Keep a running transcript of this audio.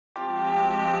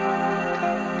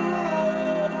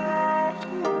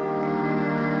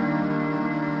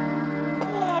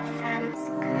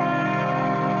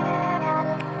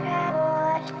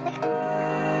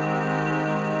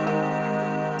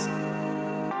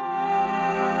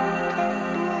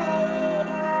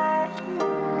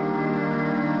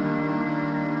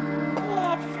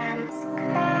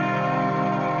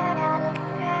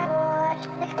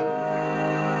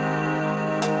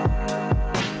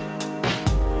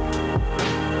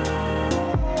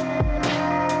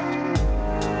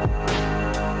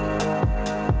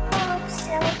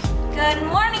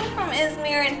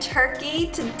Turkey.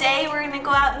 Today we're going to go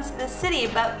out into the city,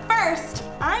 but first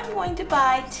I'm going to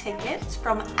buy tickets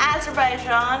from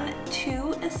Azerbaijan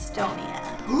to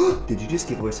Estonia. Did you just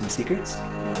give away some secrets?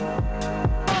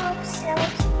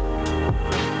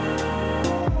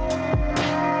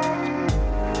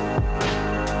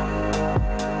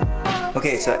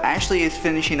 Okay, so Ashley is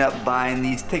finishing up buying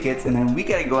these tickets, and then we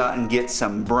gotta go out and get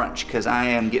some brunch because I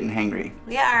am getting hangry.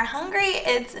 We are hungry.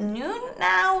 It's noon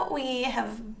now. We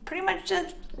have pretty much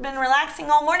just been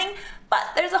relaxing all morning, but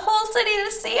there's a whole city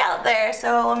to see out there.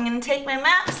 So I'm gonna take my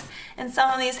maps and some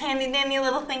of these handy dandy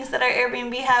little things that our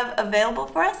Airbnb have available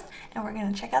for us, and we're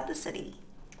gonna check out the city.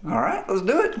 All right, let's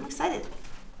do it. I'm excited.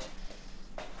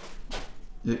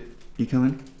 You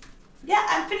coming? Yeah,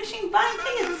 I'm finishing buying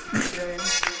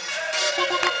tickets.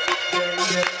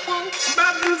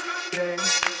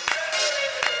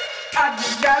 I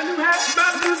just got a new hat.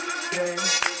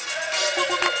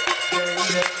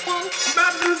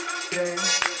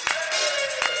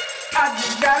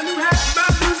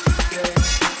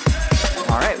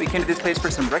 All right, we came to this place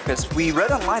for some breakfast. We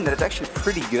read online that it's actually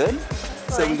pretty good,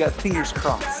 so we got fingers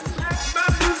crossed.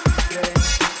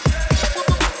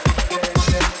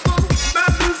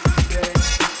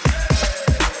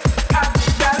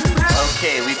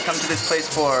 Okay, we've come to this place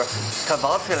for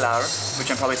kahvaltılar,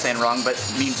 which I'm probably saying wrong, but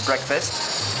means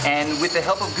breakfast. And with the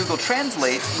help of Google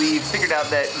Translate, we figured out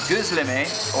that gözleme,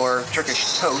 or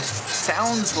Turkish toast,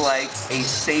 sounds like a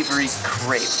savory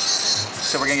crepe.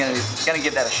 So we're gonna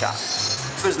give that a shot.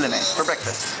 Gözleme for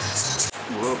breakfast.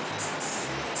 Whoa.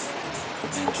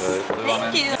 Enjoy.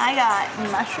 Thank you. I got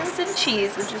mushrooms and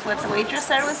cheese, which is what the waitress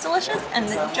said was delicious, and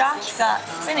then Josh got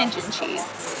spinach and cheese.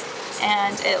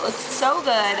 And it looks so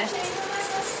good.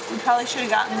 We probably should have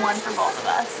gotten one for both of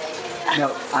us.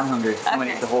 No, I'm hungry. I'm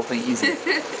gonna eat the whole thing easy.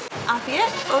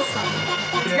 Afiyet olsun.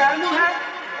 Just got a new hat.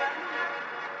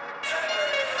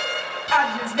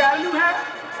 I just got a new hat.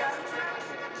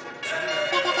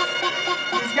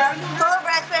 Just got a new hat. For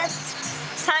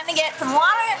breakfast, time to get some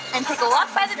water and take a walk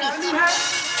by the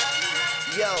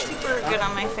beach. Yo. Super good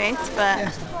on my face, but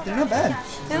Yeah, they're not bad.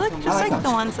 they look just like the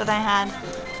ones that I had.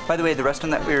 By the way, the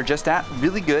restaurant that we were just at,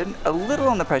 really good. A little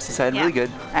on the pricey side, really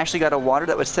good. Ashley got a water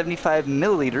that was 75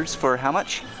 milliliters for how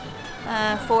much?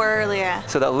 4 lira.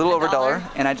 So that a little over $1. $1.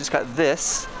 And I just got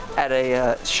this at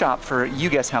a shop for, you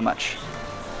guess how much?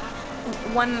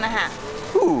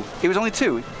 1.5. Ooh, it was only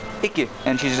 2. Iki.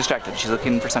 And she's distracted. She's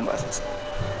looking for sunglasses.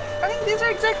 I think these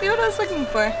are exactly what I was looking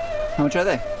for. How much are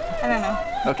they? I don't know.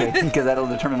 Okay, because that'll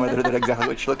determine whether they're exactly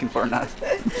what you're looking for or not.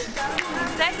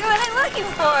 Exactly what I'm looking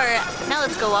for. Now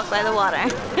let's go walk by the water.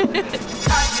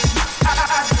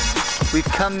 We've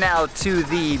come now to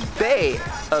the Bay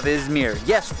of Izmir.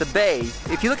 Yes, the bay.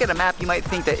 If you look at a map, you might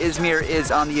think that Izmir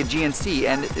is on the Aegean Sea,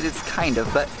 and it is kind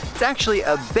of, but it's actually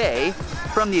a bay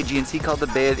from the Aegean Sea called the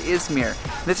Bay of Izmir.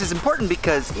 This is important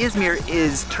because Izmir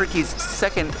is Turkey's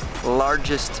second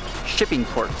largest shipping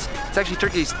port. It's actually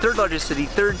Turkey's third largest city,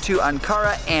 third to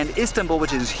Ankara and Istanbul,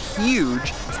 which is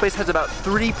huge. This place has about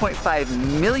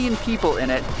 3.5 million people in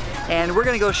it, and we're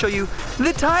gonna go show you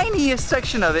the tiniest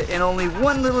section of it in only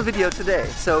one little video today.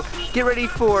 So get ready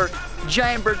for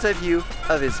giant bird's eye view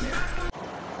of Izmir.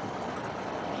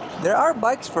 There are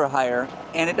bikes for hire,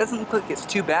 and it doesn't look like it's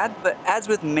too bad, but as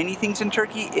with many things in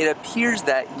Turkey, it appears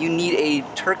that you need a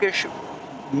Turkish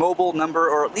mobile number,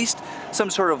 or at least some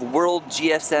sort of world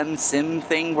GSM SIM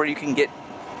thing where you can get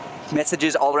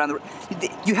messages all around the world.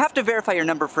 You have to verify your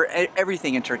number for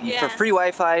everything in Turkey, for free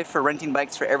Wi-Fi, for renting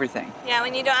bikes, for everything. Yeah,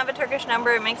 when you don't have a Turkish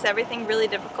number, it makes everything really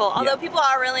difficult. Although people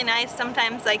are really nice,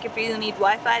 sometimes like if you need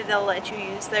Wi-Fi, they'll let you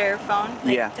use their phone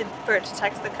for it to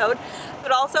text the code.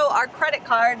 But also our credit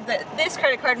card, this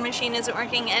credit card machine isn't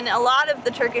working, and a lot of the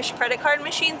Turkish credit card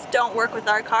machines don't work with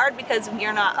our card because we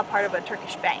are not a part of a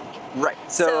Turkish bank. Right.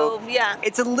 So yeah,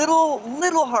 it's a little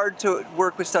hard to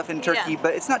work with stuff in Turkey,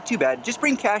 but it's not too bad. Just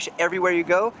bring cash everywhere you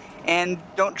go, and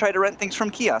don't try to rent things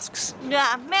from kiosks.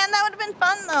 Yeah, man, that would have been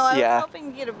fun though. I was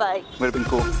hoping to get a bike. Would have been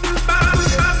cool.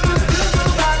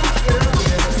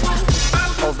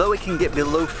 Although it can get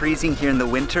below freezing here in the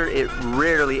winter, it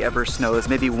rarely ever snows,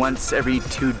 maybe once every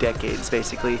 2 decades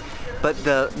basically. But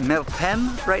the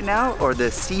meltem right now, or the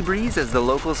sea breeze as the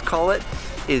locals call it,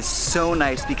 is so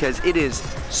nice because it is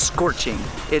scorching.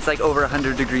 It's like over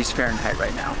 100 degrees Fahrenheit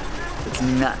right now. It's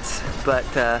nuts. But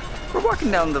we're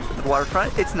walking down the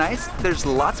waterfront. It's nice. There's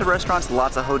lots of restaurants,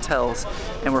 lots of hotels,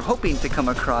 and we're hoping to come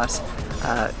across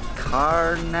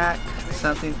Karnak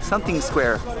something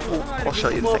square. I'll show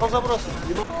you in a second.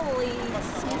 Holy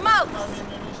smokes!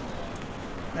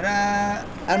 I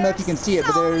don't know if you can see it,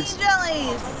 but there's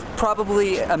jellies.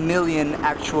 probably 1 million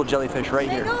actual jellyfish right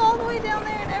They here. go all the way down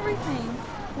there and everything.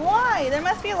 Why? There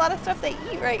must be a lot of stuff they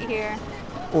eat right here.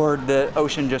 Or the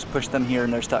ocean just pushed them here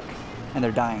and they're stuck and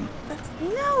they're dying.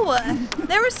 No!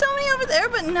 There were so many over there,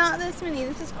 but not this many.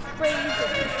 This is crazy.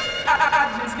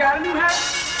 I just got a new hat.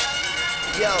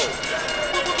 Yo!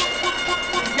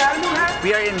 Just got a new hat.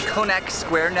 We are in Konak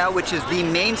Square now, which is the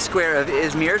main square of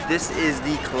Izmir. This is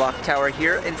the clock tower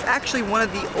here. It's actually one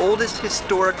of the oldest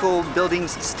historical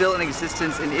buildings still in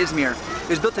existence in Izmir. It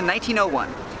was built in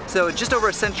 1901, so just over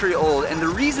a century old. And the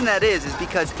reason that is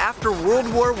because after World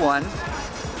War I,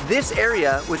 this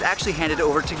area was actually handed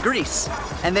over to Greece.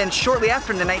 And then shortly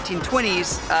after, in the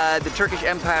 1920s, the Turkish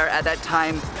Empire at that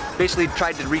time basically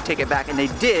tried to retake it back, and they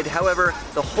did. However,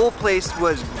 the whole place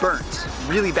was burnt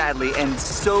really badly, and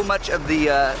so much of the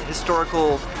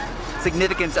historical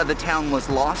significance of the town was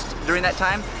lost during that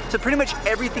time. So pretty much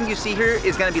everything you see here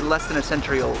is going to be less than a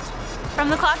century old. From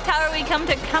the clock tower we come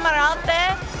to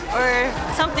Camarate, or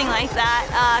something like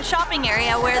that, shopping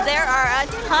area where there are a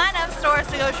ton of stores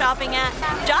to go shopping at.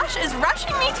 Josh is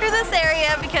rushing me through this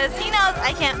area because he knows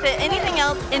I can't fit anything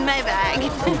else in my bag.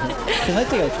 So let's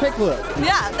take a quick look.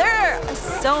 Yeah, there are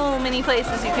so many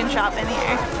places you can shop in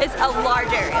here. It's a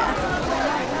large area.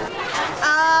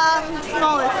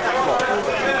 Smallest stuff.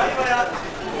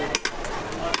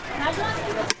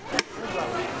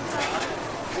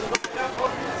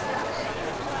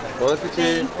 Bon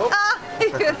appétit.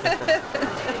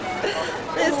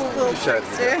 This little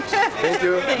trickster. Thank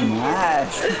you.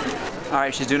 Nice. All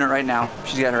right, she's doing it right now.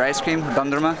 She's got her ice cream, her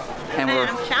dondurma, and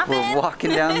we're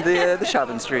walking down the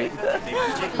shopping street.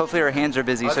 Hopefully her hands are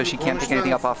busy so she can't pick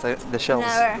anything up off the shelves.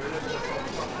 Never.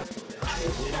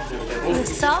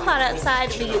 It's so hot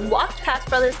outside. We walked past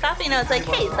Brothers Coffee and I was like,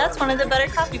 hey, that's one of the better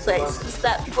coffee places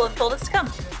that people have told us to come.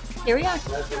 Here we are.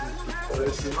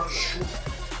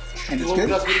 And it's good?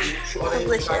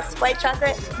 Delicious. White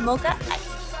chocolate, mocha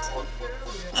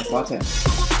iced. Latte.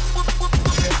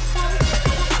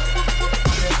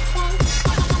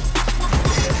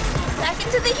 Back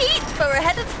into the heat, but we're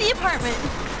headed to the apartment.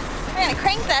 We're gonna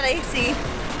crank that AC.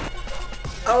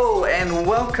 Oh, and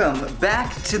welcome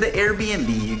back to the Airbnb,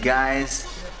 you guys.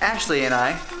 Ashley and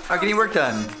I are getting work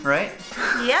done, right?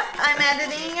 Yep, I'm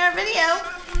editing our video.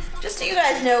 Just so you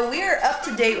guys know, we are up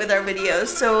to date with our videos,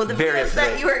 so the videos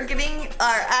that you are getting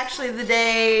are actually the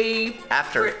day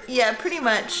after. Yeah, pretty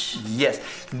much. Yes.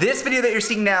 This video that you're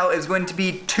seeing now is going to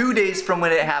be 2 days from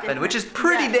when it happened, which is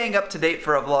pretty dang up to date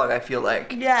for a vlog, I feel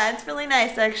like. Yeah, it's really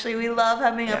nice actually. We love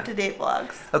having up to date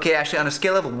vlogs. Okay, Ashley, on a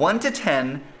scale of 1 to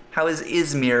 10, how is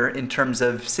Izmir in terms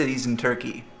of cities in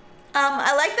Turkey?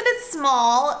 I like that it's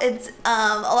small. It's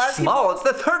a lot of small. It's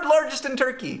the third largest in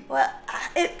Turkey. Well,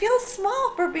 it feels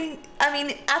small for being. I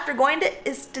mean, after going to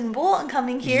Istanbul and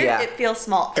coming here, it feels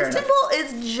small. Istanbul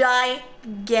is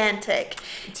gigantic,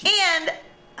 and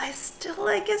I still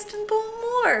like Istanbul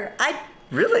more.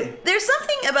 Really? There's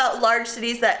something about large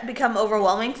cities that become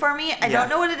overwhelming for me. I don't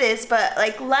know what it is, but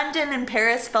like London and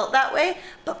Paris felt that way.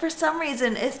 But for some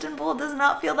reason, Istanbul does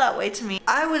not feel that way to me.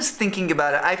 I was thinking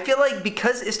about it. I feel like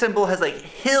because Istanbul has like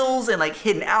hills and like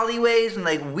hidden alleyways and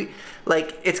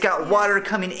like it's got water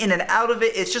coming in and out of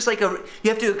it. It's just like you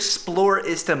have to explore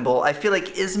Istanbul. I feel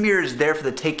like Izmir is there for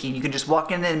the taking. You can just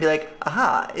walk in and be like,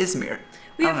 aha, Izmir.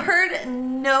 We have heard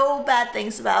no bad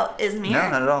things about Izmir. No,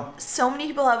 not at all. So many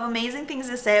people have amazing things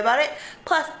to say about it.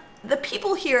 Plus, the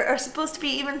people here are supposed to be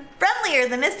even friendlier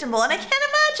than Istanbul, and I can't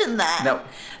imagine that. No.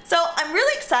 So I'm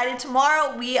really excited.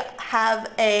 Tomorrow we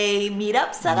have a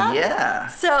meetup set up. Yeah.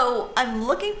 So I'm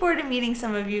looking forward to meeting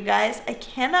some of you guys. I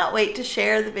cannot wait to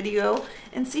share the video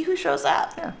and see who shows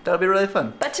up. Yeah, that'll be really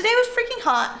fun. But today was freaking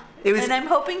hot. And I'm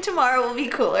hoping tomorrow will be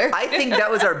cooler. I think that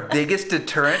was our biggest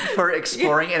deterrent for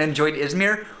exploring and enjoying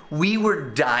Izmir. We were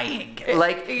dying.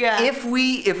 Like, if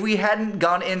we hadn't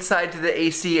gone inside to the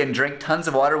AC and drank tons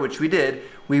of water, which we did,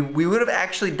 we would have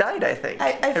actually died, I think.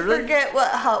 I forget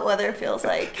what hot weather feels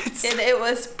like. It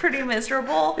was pretty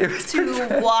miserable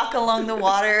to walk along the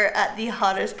water at the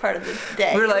hottest part of the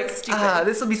day. We were like,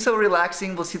 this will be so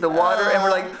relaxing. We'll see the water, and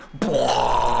we're like,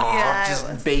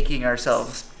 just baking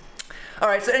ourselves. All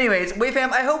right, so anyways, Wave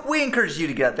fam, I hope we encourage you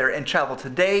to get out there and travel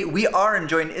today. We are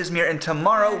enjoying Izmir, and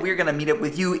tomorrow we're gonna meet up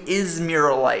with you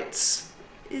Izmiralites.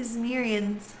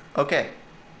 Izmirians. Okay,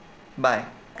 bye.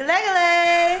 G'day,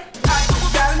 g'day. I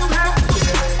just got a new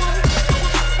hat.